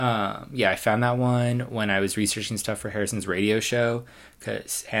Yeah, I found that one when I was researching stuff for Harrison's radio show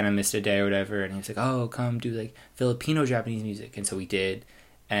because Hannah missed a day or whatever, and he was like, "Oh, come do like Filipino Japanese music," and so we did.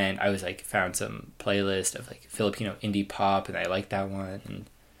 And I was like, found some playlist of like Filipino indie pop, and I liked that one. And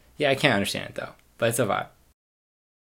yeah, I can't understand it though, but it's a vibe.